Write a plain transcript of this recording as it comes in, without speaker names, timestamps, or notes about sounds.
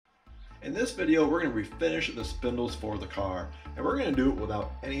In this video, we're going to refinish the spindles for the car, and we're going to do it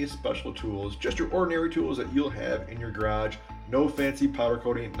without any special tools, just your ordinary tools that you'll have in your garage. No fancy powder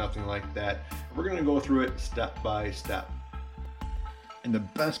coating, nothing like that. And we're going to go through it step by step. And the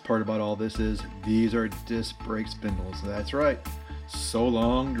best part about all this is these are disc brake spindles. That's right. So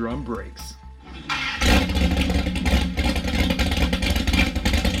long, drum brakes.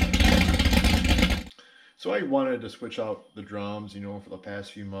 So I wanted to switch out the drums, for the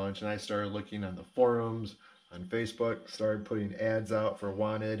past few months, and I started looking on the forums, on Facebook, started putting ads out for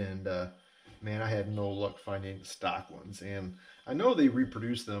wanted, and man, I had no luck finding stock ones. And I know they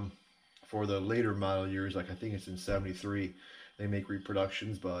reproduce them for the later model years, like I think it's in 73, they make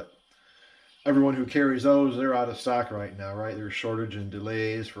reproductions, but everyone who carries those, they're out of stock right now, right? There's shortage and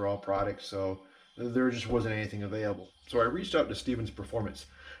delays for all products, so there just wasn't anything available. So I reached out to Stevens Performance.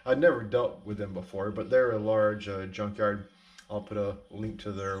 I'd never dealt with them before, but they're a large junkyard. I'll put a link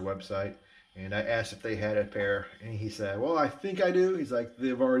to their website. And I asked if they had a pair, and he said, well, I think I do. He's like,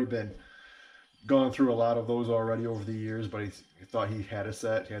 they've already been gone through a lot of those already over the years, but he thought he had a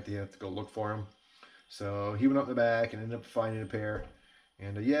set. He had to go look for them. So he went up in the back and ended up finding a pair.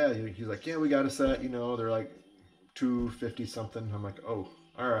 And yeah, he's like, yeah, we got a set. They're like $250 something. I'm like, oh,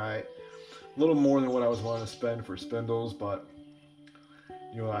 all right. A little more than what I was wanting to spend for spindles, but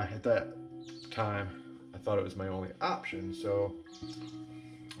at that time, I thought it was my only option. So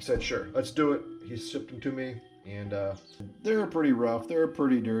I said, sure, let's do it. He shipped them to me, and they're pretty rough. They're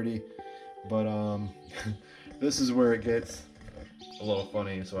pretty dirty, but this is where it gets a little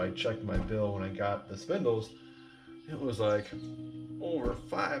funny. So I checked my bill when I got the spindles. It was like over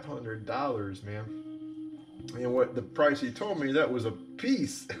 $500, man. And what the price he told me, that was a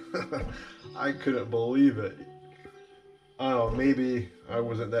piece. I couldn't believe it. I don't know, maybe I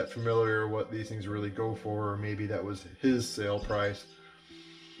wasn't that familiar what these things really go for, or maybe that was his sale price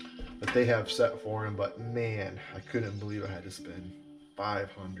that they have set for him. But man, I couldn't believe I had to spend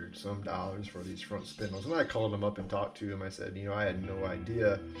 $500 some for these front spindles. And I called him up and talked to him. I said, I had no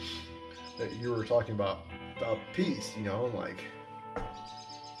idea that you were talking about a piece. I'm like,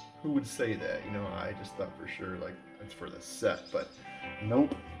 who would say that? I just thought for sure like it's for the set, but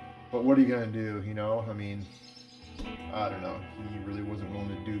nope. But what are you gonna do? I mean, I don't know. He really wasn't willing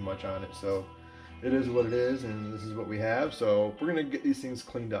to do much on it, so it is what it is, and this is what we have. So we're gonna get these things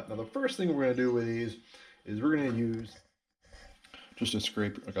cleaned up. Now, the first thing we're gonna do with these is we're gonna use just a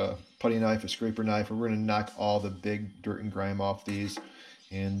scraper, like a putty knife, a scraper knife, and we're gonna knock all the big dirt and grime off these,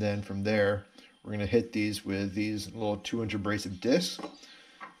 and then from there we're gonna hit these with these little 2-inch abrasive discs.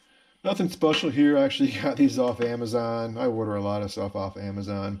 Nothing special here. I actually got these off Amazon. I order a lot of stuff off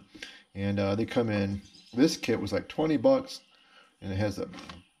Amazon, and they come in. This kit was like $20, and it has a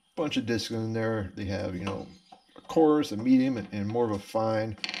bunch of discs in there. They have, a coarse, a medium, and more of a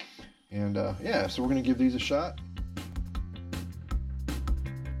fine. And yeah, so we're gonna give these a shot.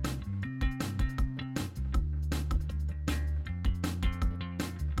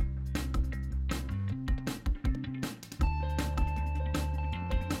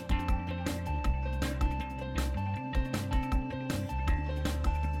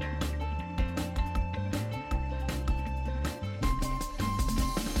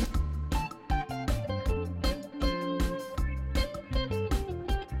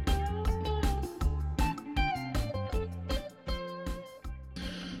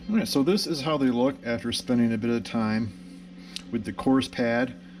 Alright, so this is how they look after spending a bit of time with the coarse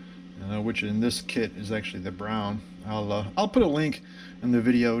pad, which in this kit is actually the brown. I'll put a link in the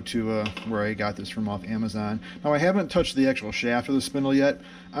video to where I got this from off Amazon. Now, I haven't touched the actual shaft of the spindle yet.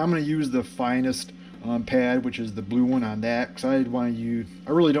 I'm going to use the finest pad, which is the blue one on that, because I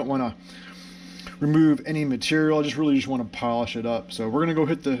really don't want to remove any material. I really just want to polish it up. So we're going to go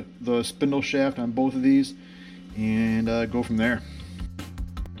hit the spindle shaft on both of these and go from there.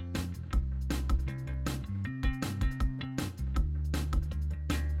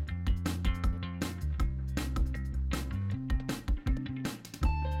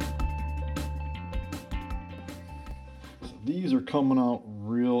 These are coming out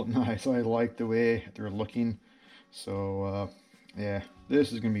real nice. I like the way they're looking. So yeah,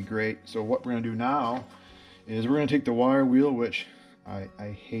 this is gonna be great. So what we're gonna do now is we're gonna take the wire wheel, which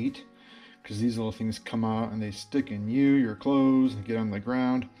I hate, because these little things come out and they stick in your clothes and get on the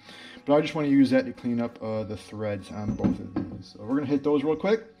ground. But I just want to use that to clean up the threads on both of these. So we're gonna hit those real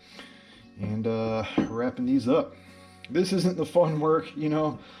quick and wrapping these up. This isn't the fun work,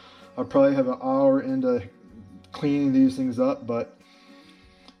 I'll probably have an hour into cleaning these things up, but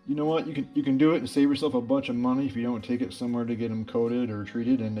you know what, you can do it and save yourself a bunch of money if you don't take it somewhere to get them coated or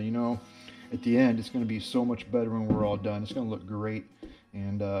treated. And at the end, it's going to be so much better when we're all done. It's going to look great,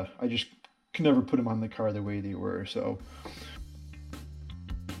 and I just could never put them on the car the way they were. So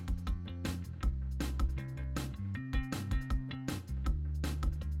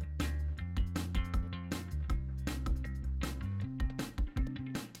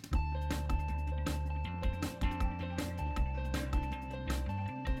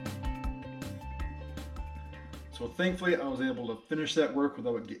So thankfully I was able to finish that work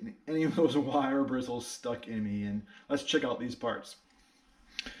without getting any of those wire bristles stuck in me. And let's check out these parts.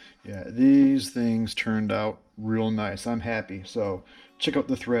 Yeah, these things turned out real nice. I'm happy. So check out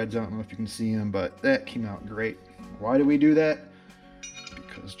the threads. I don't know if you can see them, but that came out great. Why do we do that?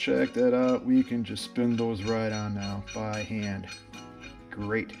 Because check that out. We can just spin those right on now by hand.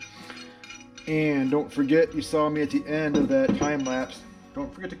 Great. And don't forget, you saw me at the end of that time lapse.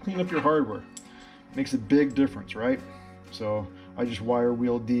 Don't forget to clean up your hardware. Makes a big difference, right? So I just wire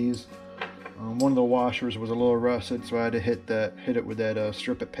wheeled these. One of the washers was a little rusted, so I had to hit it with that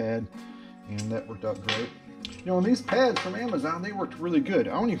strip-it pad, and that worked out great. You know, and these pads from Amazon, they worked really good.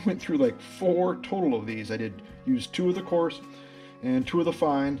 I only went through like 4 total of these. I did use 2 of the coarse and 2 of the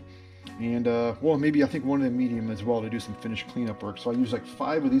fine, and well, maybe I think 1 of the medium as well to do some finished cleanup work. So I used like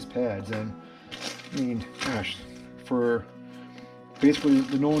 5 of these pads, and I mean, gosh, for basically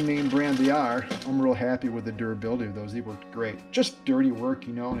the no-name brand they are, I'm real happy with the durability of those. They worked great. Just dirty work,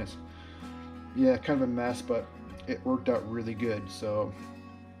 you know, and it's, yeah, kind of a mess, but it worked out really good. So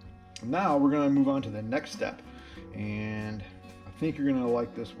now we're going to move on to the next step, and I think you're going to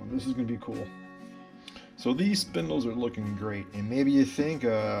like this one. This is going to be cool. So these spindles are looking great, and maybe you think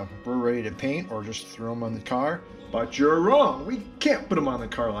we're ready to paint or just throw them on the car, but you're wrong. We can't put them on the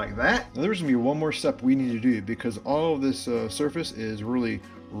car like that. Now there's going to be one more step we need to do, because all of this surface is really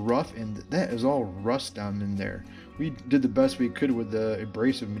rough, and that is all rust down in there. We did the best we could with the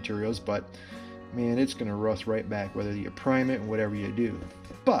abrasive materials, but man, it's going to rust right back, whether you prime it and whatever you do.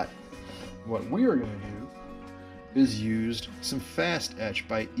 But what we are going to do is use some fast etch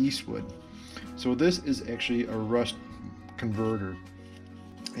by Eastwood. So this is actually a rust converter,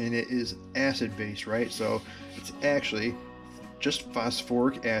 and it is acid based, right? So it's actually just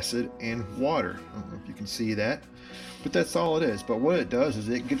phosphoric acid and water. I don't know if you can see that, but that's all it is. But what it does is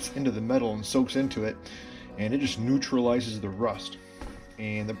it gets into the metal and soaks into it, and it just neutralizes the rust.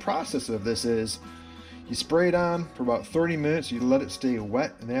 And the process of this is you spray it on for about 30 minutes, you let it stay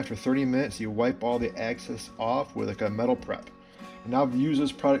wet, and then after 30 minutes you wipe all the excess off with like a metal prep. And I've used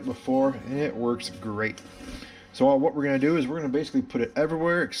this product before, and it works great. So what we're going to do is we're going to basically put it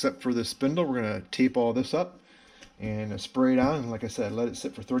everywhere except for the spindle. We're going to tape all this up and spray it on, and like I said, let it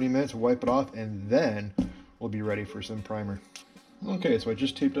sit for 30 minutes, wipe it off, and then we'll be ready for some primer. Okay, so I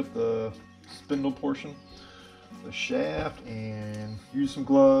just taped up the spindle portion, the shaft, and use some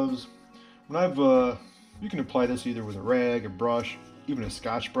gloves. When you can apply this either with a rag, a brush, even a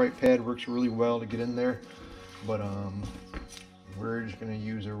Scotch-Brite pad works really well to get in there. But we're just going to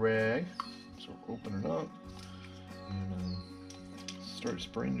use a rag. So open it up and start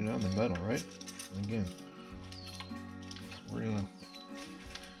spraying it on the metal, right? And again, we're going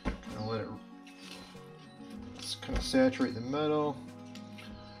to let it kind of saturate the metal.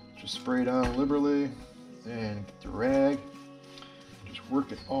 Just spray it on liberally. And get the rag and just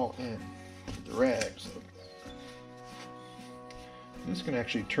work it all in with the rag. So this can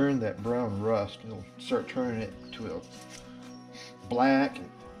actually turn that brown rust. It'll start turning it to a black and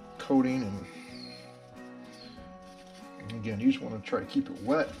coating, and again, you just want to try to keep it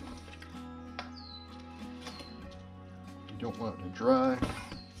wet. You don't want it to dry.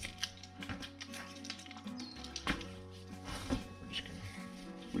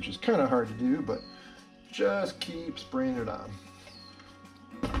 Which is kind of hard to do, but just keep spraying it on.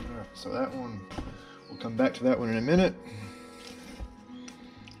 Alright, so that one, we'll come back to that one in a minute.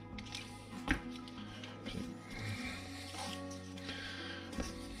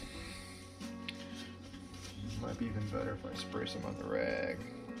 Might be even better if I spray some on the rag.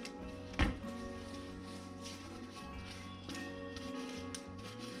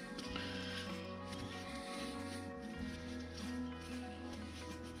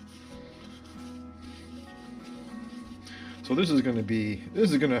 So this is going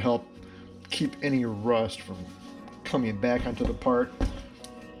to help keep any rust from coming back onto the part.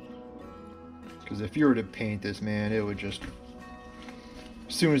 Because if you were to paint this, man, it would just,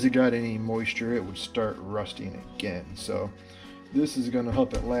 as soon as it got any moisture, it would start rusting again. So this is going to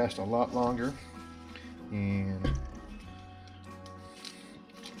help it last a lot longer. And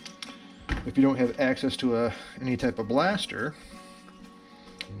if you don't have access to any type of blaster,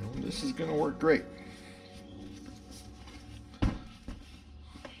 you know, this is going to work great.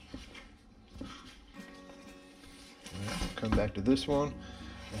 Come back to to this one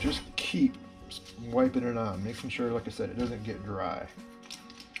and just keep wiping it on, making sure, like I said, it doesn't get dry.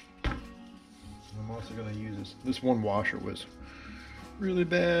 I'm also going to use this one washer was really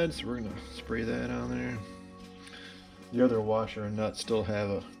bad, so we're going to spray that on there. The other washer and nut still have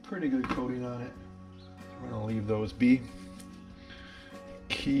a pretty good coating on it. We're going to leave those be.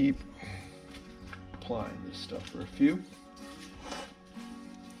 Keep applying this stuff for a few.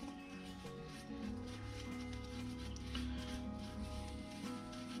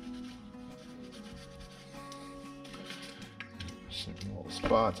 Some little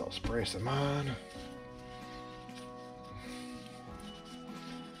spots, I'll spray some on.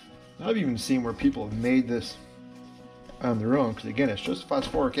 I've even seen where people have made this on their own, because again, it's just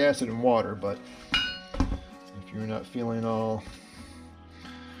phosphoric acid and water, but if you're not feeling all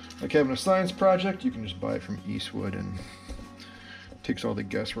like having a science project, you can just buy it from Eastwood, and it takes all the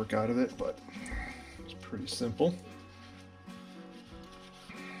guesswork out of it, but it's pretty simple.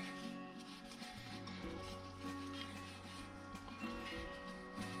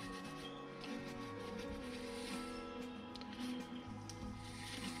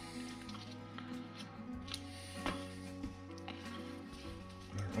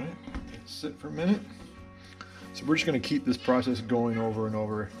 Alright, sit for a minute. So we're just going to keep this process going over and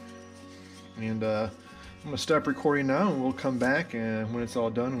over. And I'm going to stop recording now, and we'll come back and when it's all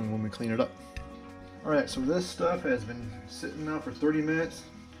done and when we clean it up. Alright, so this stuff has been sitting now for 30 minutes.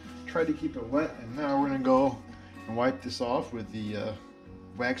 Tried to keep it wet, and now we're going to go and wipe this off with the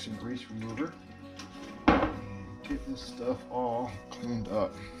wax and grease remover. And get this stuff all cleaned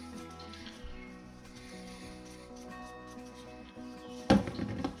up.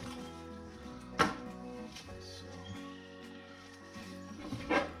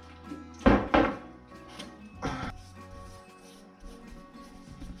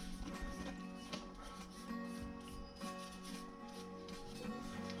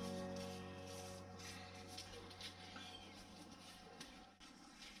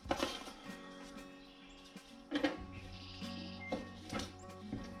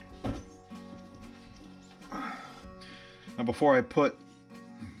 Now, before I put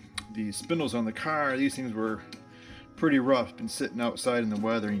the spindles on the car, these things were pretty rough, been sitting outside in the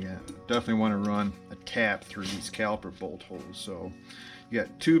weather, and you definitely want to run a tap through these caliper bolt holes. So you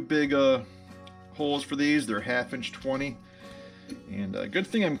got two big holes for these. They're 1/2 inch 20, and good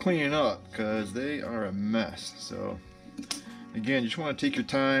thing I'm cleaning up because they are a mess. So again, you just want to take your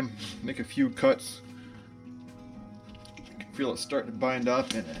time, make a few cuts. You can feel it starting to bind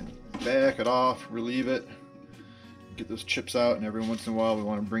up, and then back it off, relieve it, get those chips out, and every once in a while we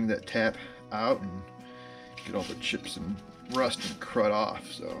want to bring that tap out and get all the chips and rust and crud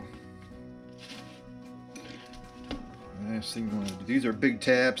off. So nice thing you want to do. These are big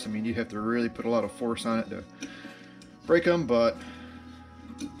taps. I mean, you have to really put a lot of force on it to break them, but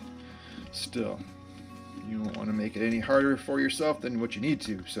still, you don't want to make it any harder for yourself than what you need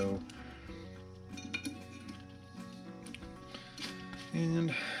to. So,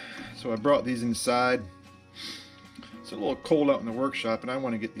 and so I brought these inside. It's a little cold out in the workshop, and I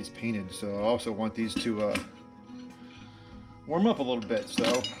want to get these painted, so I also want these to warm up a little bit.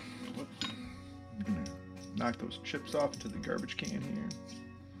 So I'm gonna knock those chips off into the garbage can here.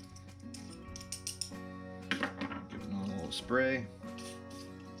 Give it a little spray.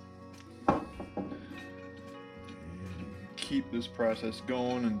 And keep this process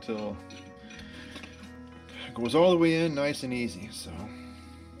going until it goes all the way in nice and easy. So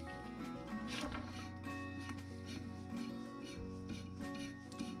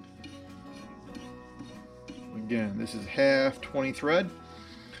again, this is 1/2 20 thread.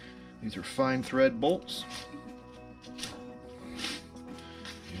 These are fine thread bolts.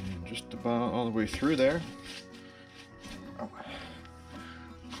 And just about all the way through there.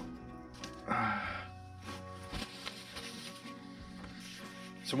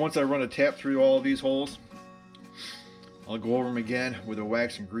 So once I run a tap through all of these holes, I'll go over them again with a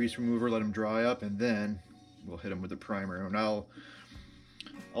wax and grease remover, let them dry up, and then we'll hit them with a primer. And I'll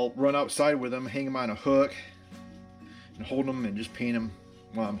run outside with them, hang them on a hook, and hold them and just paint them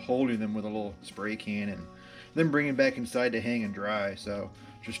while I'm holding them with a little spray can, and then bring them back inside to hang and dry. So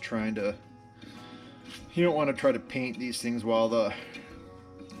just trying to, you don't want to try to paint these things while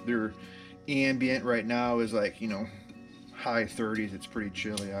they're ambient. Right now is like, you know, high 30s. It's pretty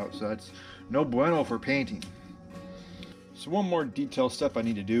chilly out, so that's no bueno for painting. So one more detail step I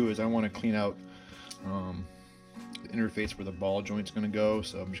need to do is I want to clean out the interface where the ball joint's going to go.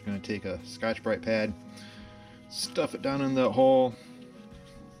 So I'm just going to take a Scotch-Brite pad, stuff it down in that hole,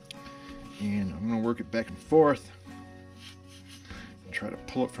 and I'm going to work it back and forth and try to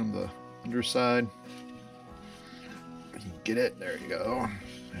pull it from the underside. get it. There you go.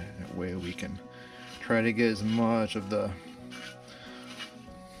 That way we can try to get as much of the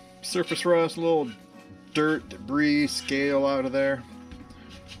surface rust, little dirt, debris, scale out of there.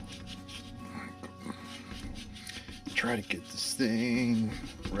 Try to get this thing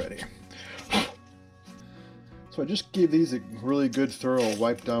ready. So I just gave these a really good thorough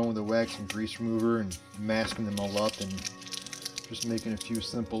wipe down with a wax and grease remover and masking them all up, and just making a few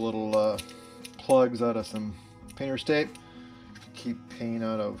simple little plugs out of some painter's tape. Keep paint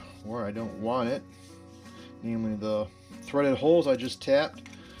out of where I don't want it, namely the threaded holes I just tapped,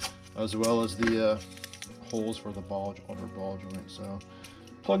 as well as the holes for the outer ball joint. So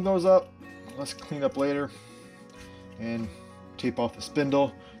plug those up. Let's clean up later and tape off the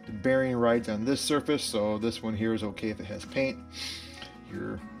spindle. The bearing rides on this surface, so this one here is okay if it has paint.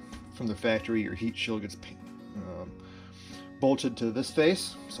 From the factory, your heat shield gets bolted to this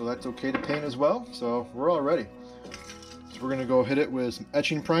face, so that's okay to paint as well. So we're all ready. So we're gonna go hit it with some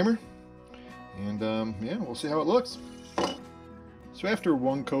etching primer, and yeah, we'll see how it looks. So after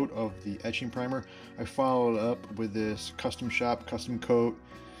one coat of the etching primer, I followed up with this Custom Shop Custom Coat.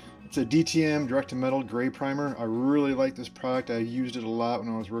 It's a DTM direct to metal gray primer. I really like this product. I used it a lot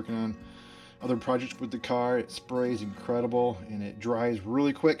when I was working on other projects with the car. It sprays incredible and it dries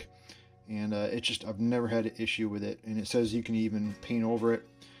really quick, and I've never had an issue with it. And it says you can even paint over it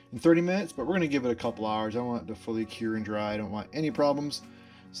in 30 minutes, but we're going to give it a couple hours. I want it to fully cure and dry. I don't want any problems.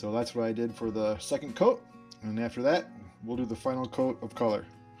 So that's what I did for the second coat, and after that we'll do the final coat of color.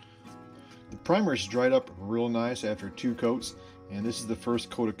 The primer's dried up real nice after 2 coats, and this is the first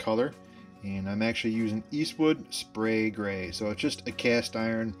coat of color, and I'm actually using Eastwood Spray Gray. So it's just a cast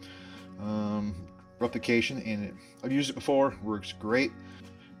iron replication, and I've used it before, works great.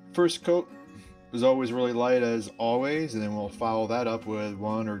 First coat is always really light as always, and then we'll follow that up with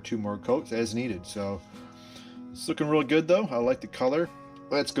 1 or 2 more coats as needed. So it's looking real good though. I like the color.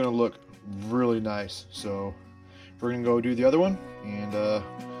 That's gonna look really nice. So we're gonna go do the other one and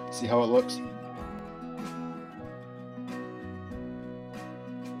see how it looks.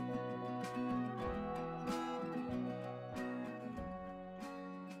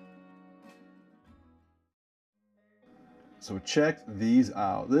 So check these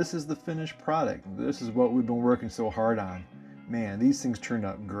out. This is the finished product. This is what we've been working so hard on. Man, these things turned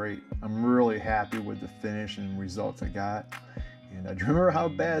out great. I'm really happy with the finish and results I got. And I remember how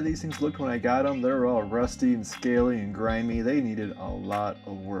bad these things looked when I got them. They were all rusty and scaly and grimy. They needed a lot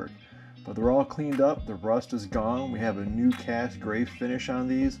of work. But they're all cleaned up. The rust is gone. We have a new cast gray finish on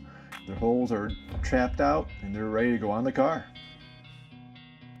these. The holes are trapped out and they're ready to go on the car.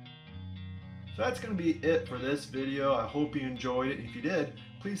 So that's going to be it for this video. I hope you enjoyed it. If you did,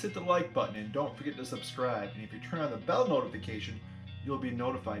 please hit the like button and don't forget to subscribe. And if you turn on the bell notification, you'll be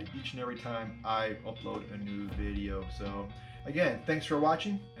notified each and every time I upload a new video. So again, thanks for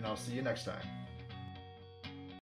watching, and I'll see you next time.